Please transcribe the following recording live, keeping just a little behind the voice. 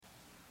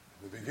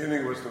In the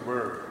beginning was the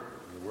Word,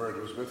 and the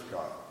Word was with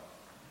God,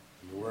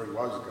 and the Word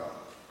was God.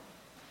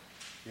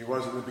 He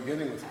was in the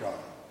beginning with God.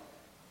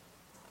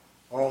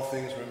 All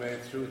things were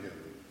made through him.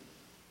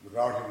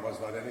 Without him was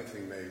not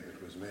anything made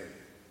that was made.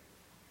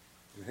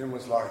 In him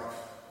was life,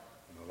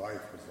 and the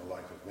life was the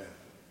light of men.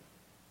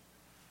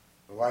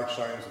 The light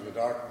shines in the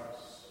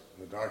darkness,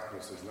 and the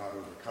darkness is not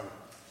overcome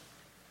it.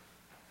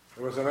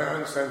 There was a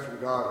man sent from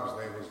God whose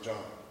name was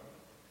John.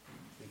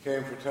 He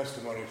came for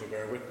testimony to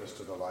bear witness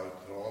to the light,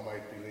 that all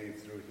might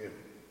believe through him.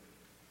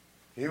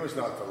 He was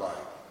not the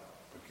light,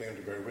 but came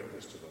to bear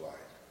witness to the light.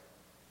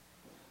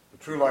 The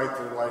true light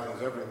that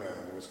enlightens every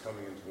man who is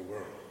coming into the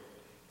world.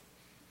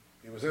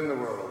 He was in the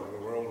world,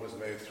 and the world was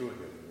made through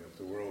him, and yet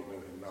the world knew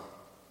him not.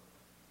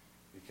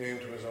 He came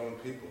to his own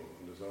people,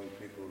 and his own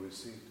people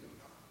received him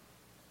not.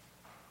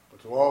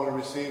 But to all who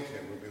received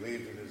him, who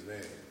believed in his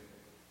name,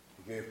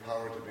 he gave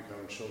power to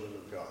become children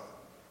of God,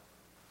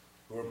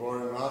 who were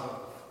born not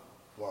of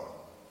blood,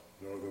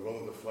 nor the will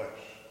of the flesh,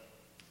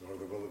 nor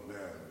the will of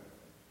man,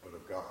 but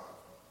of God.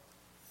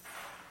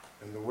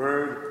 And the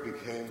Word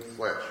became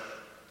flesh,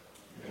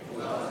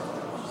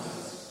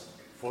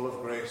 full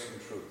of grace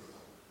and truth.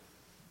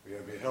 We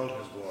have beheld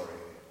his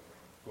glory,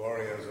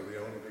 glory as of the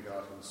only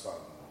begotten Son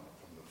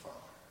from the Father.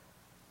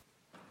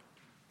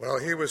 While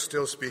he was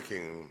still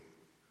speaking,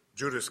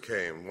 Judas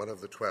came, one of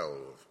the 12,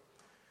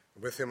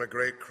 and with him a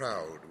great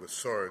crowd with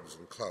swords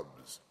and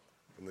clubs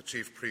from the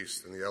chief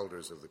priests and the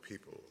elders of the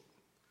people.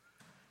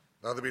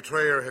 Now the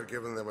betrayer had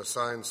given them a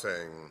sign,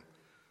 saying,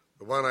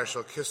 "The one I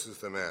shall kiss is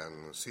the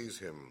man, seize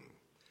him."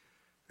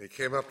 He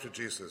came up to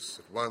Jesus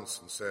at once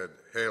and said,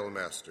 "Hail,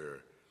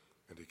 Master,"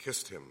 and he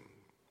kissed him.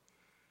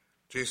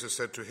 Jesus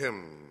said to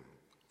him,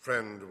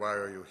 "Friend, why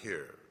are you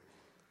here?"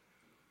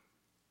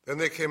 Then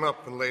they came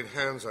up and laid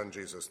hands on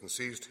Jesus and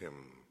seized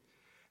him.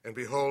 And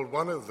behold,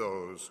 one of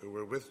those who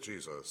were with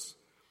Jesus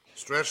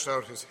stretched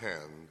out his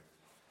hand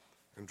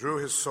and drew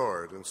his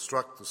sword and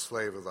struck the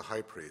slave of the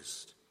high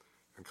priest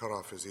and cut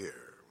off his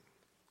ear.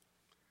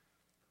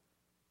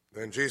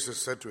 Then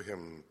Jesus said to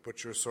him,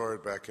 "Put your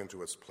sword back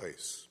into its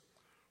place,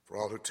 for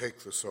all who take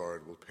the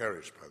sword will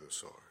perish by the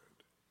sword.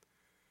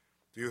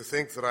 Do you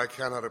think that I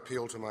cannot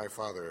appeal to my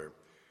Father?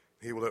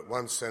 He will at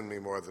once send me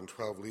more than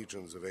 12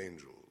 legions of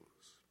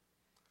angels.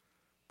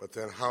 But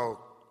then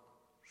how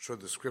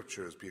should the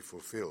Scriptures be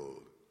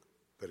fulfilled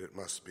that it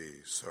must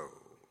be so?"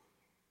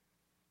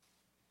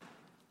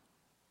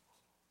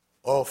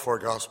 All 4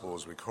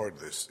 Gospels record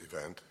this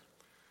event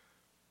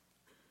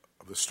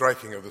of the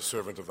striking of the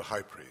servant of the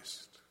high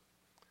priest.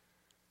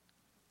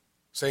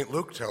 St.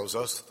 Luke tells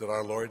us that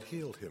our Lord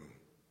healed him.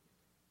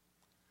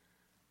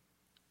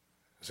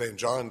 St.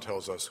 John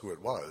tells us who it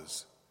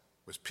was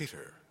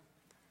Peter.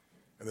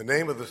 And the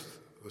name of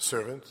the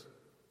servant,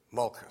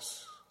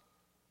 Malchus.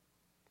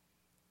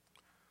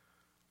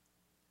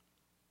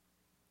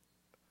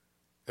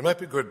 It might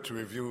be good to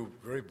review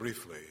very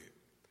briefly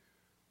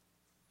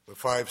the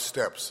 5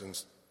 steps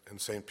in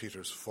St.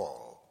 Peter's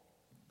fall.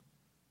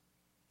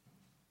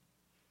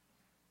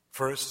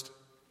 First,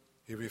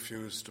 he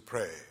refused to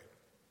pray.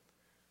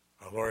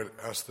 Our Lord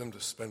asked them to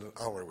spend an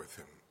hour with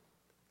him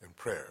in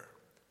prayer.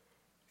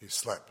 He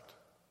slept.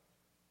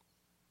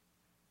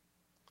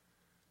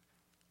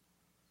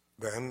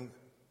 Then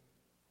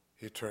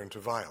he turned to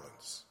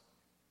violence.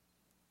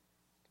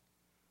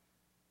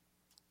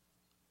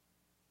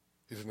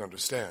 He didn't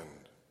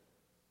understand.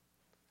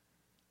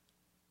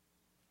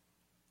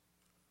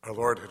 Our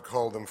Lord had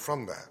called them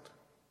from that.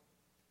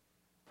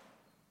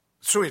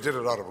 It's true he did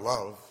it out of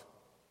love,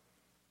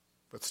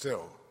 but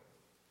still.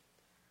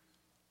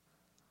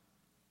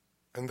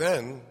 And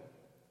then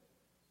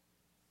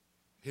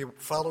he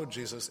followed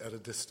Jesus at a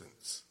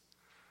distance.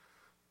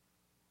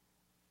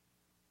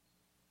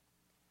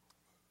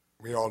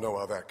 We all know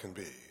how that can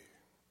be.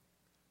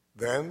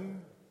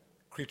 Then,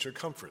 creature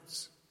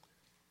comforts.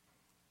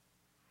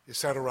 He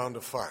sat around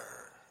a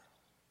fire.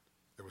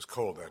 It was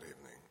cold that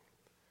evening.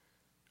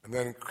 And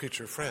then,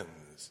 creature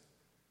friends.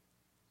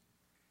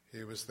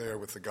 He was there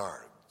with the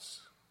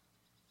guards.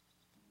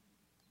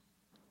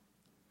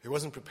 He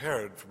wasn't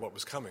prepared for what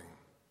was coming.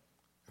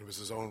 It was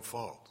his own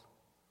fault.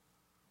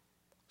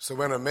 So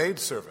when a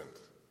maidservant,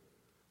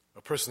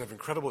 a person of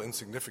incredible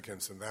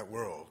insignificance in that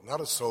world,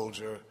 not a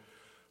soldier,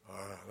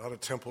 not a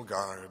temple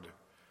guard,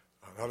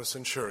 not a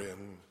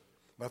centurion,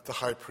 not the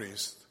high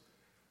priest,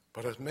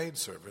 but a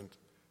maidservant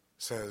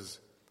says,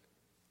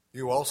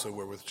 "You also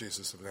were with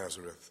Jesus of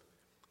Nazareth,"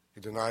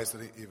 he denies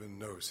that he even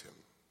knows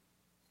him.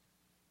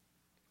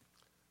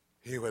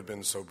 He who had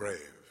been so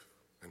brave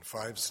in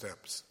 5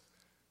 steps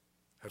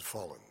had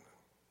fallen.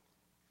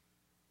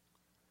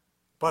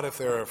 But if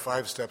there are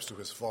 5 steps to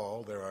his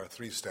fall, there are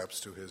 3 steps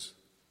to his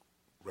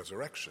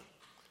resurrection.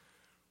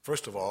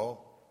 First of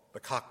all, the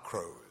cock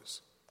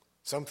crows.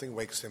 Something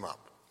wakes him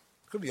up.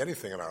 It could be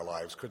anything in our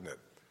lives, couldn't it?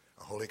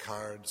 A holy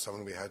card,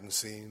 someone we hadn't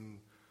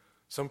seen,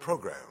 some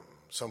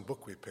program, some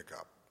book we pick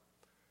up.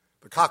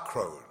 The cock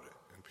crowed,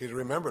 and Peter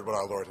remembered what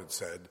our Lord had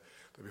said,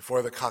 that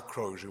before the cock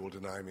crows you will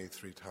deny me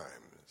 3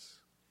 times.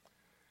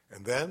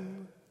 And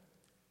then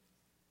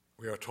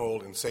we are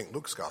told in St.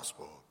 Luke's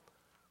Gospel,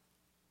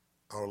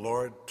 our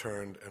Lord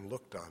turned and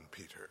looked on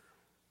Peter.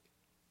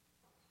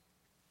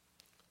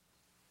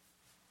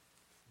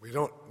 We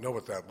don't know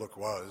what that look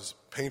was.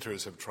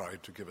 Painters have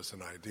tried to give us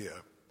an idea.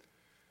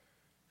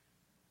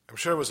 I'm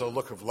sure it was a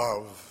look of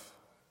love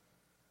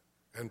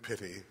and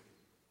pity.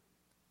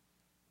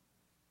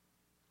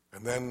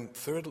 And then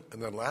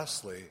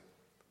thirdly,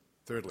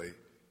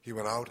 he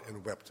went out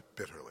and wept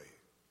bitterly.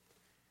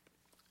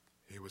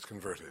 He was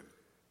converted.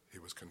 He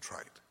was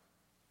contrite.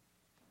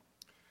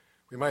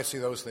 We might see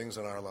those things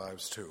in our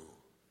lives too.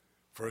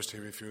 First, he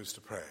refused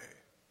to pray.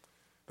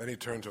 Then he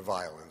turned to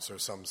violence or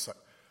some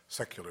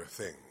secular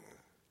thing.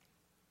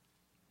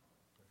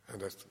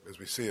 And as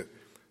we see it,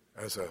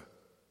 as a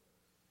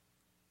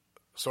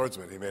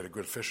swordsman, he made a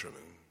good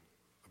fisherman.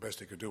 The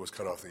best he could do was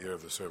cut off the ear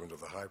of the servant of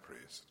the high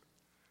priest.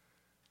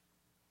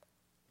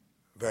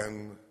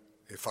 Then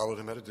he followed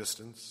him at a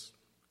distance,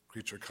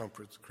 creature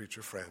comforts,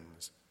 creature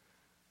friends,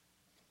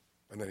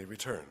 and then he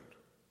returned.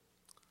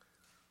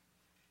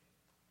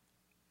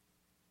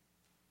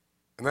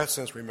 In that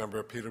sense,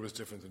 remember, Peter was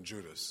different than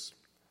Judas.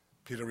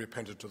 Peter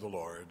repented to the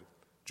Lord,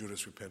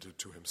 Judas repented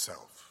to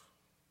himself.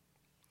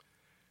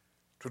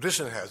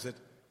 Tradition has it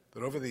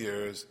that over the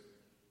years,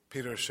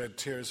 Peter shed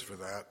tears for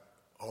that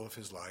all of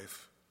his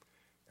life,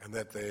 and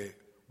that they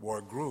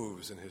wore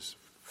grooves in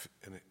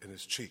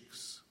his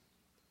cheeks.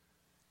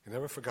 He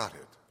never forgot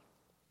it.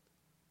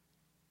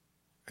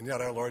 And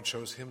yet our Lord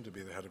chose him to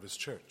be the head of his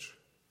church.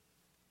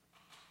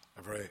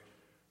 A very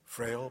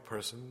frail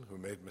person who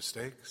made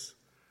mistakes,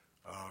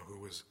 who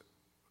was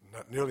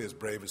not nearly as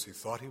brave as he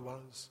thought he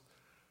was,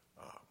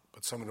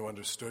 but someone who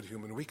understood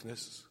human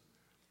weakness,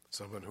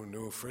 someone who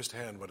knew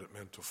firsthand what it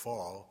meant to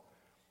fall,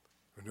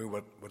 who knew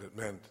what it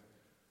meant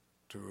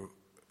to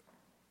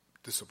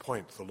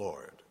disappoint the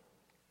Lord.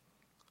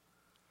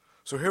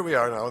 So here we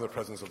are now in the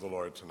presence of the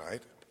Lord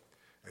tonight,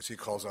 as he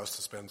calls us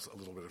to spend a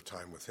little bit of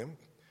time with him,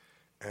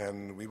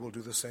 and we will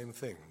do the same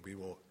thing.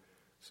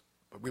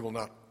 But we will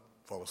not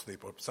fall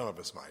asleep, or some of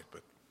us might,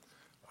 but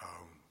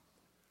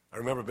I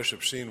remember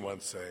Bishop Sheen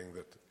once saying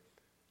that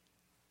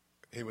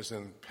he was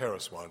in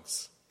Paris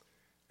once,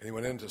 and he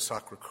went into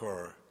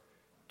Sacré-Cœur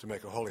to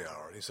make a holy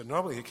hour. And he said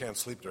normally he can't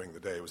sleep during the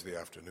day, it was the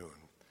afternoon.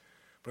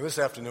 But this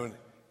afternoon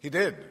he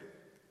did,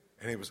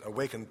 and he was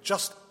awakened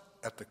just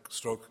at the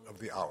stroke of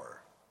the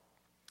hour.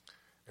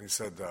 And he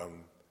said,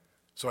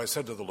 so I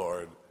said to the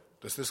Lord,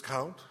 does this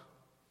count?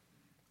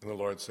 And the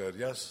Lord said,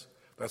 yes,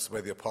 that's the way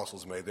the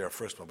apostles made their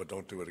first one, but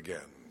don't do it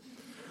again.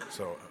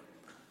 So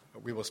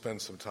we will spend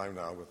some time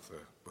now with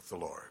the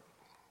Lord.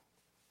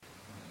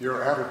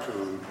 Your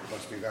attitude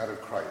must be that of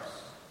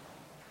Christ.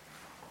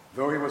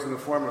 Though he was in the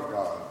form of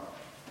God,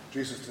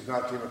 Jesus did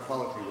not deem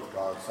equality with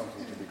God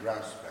something to be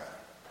grasped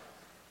at.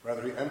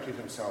 Rather, he emptied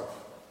himself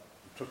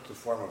and took the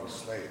form of a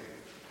slave,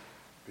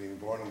 being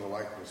born in the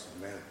likeness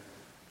of men.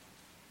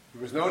 He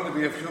was known to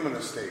be of human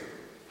estate,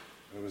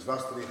 and it was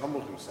thus that he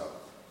humbled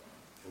himself,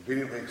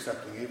 obediently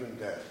accepting even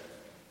death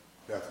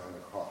on the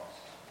cross.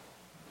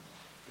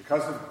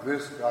 Because of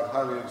this, God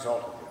highly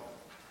exalted him,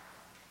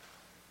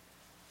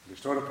 and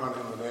bestowed upon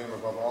him the name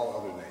above all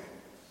other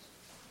names,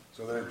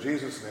 so that in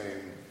Jesus'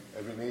 name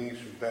every knee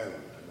should bend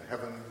in the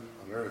heaven,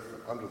 on earth,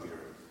 and under the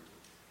earth,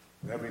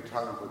 and every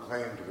tongue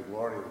proclaim to the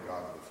glory of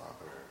God the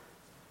Father,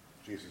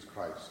 Jesus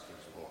Christ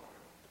is Lord.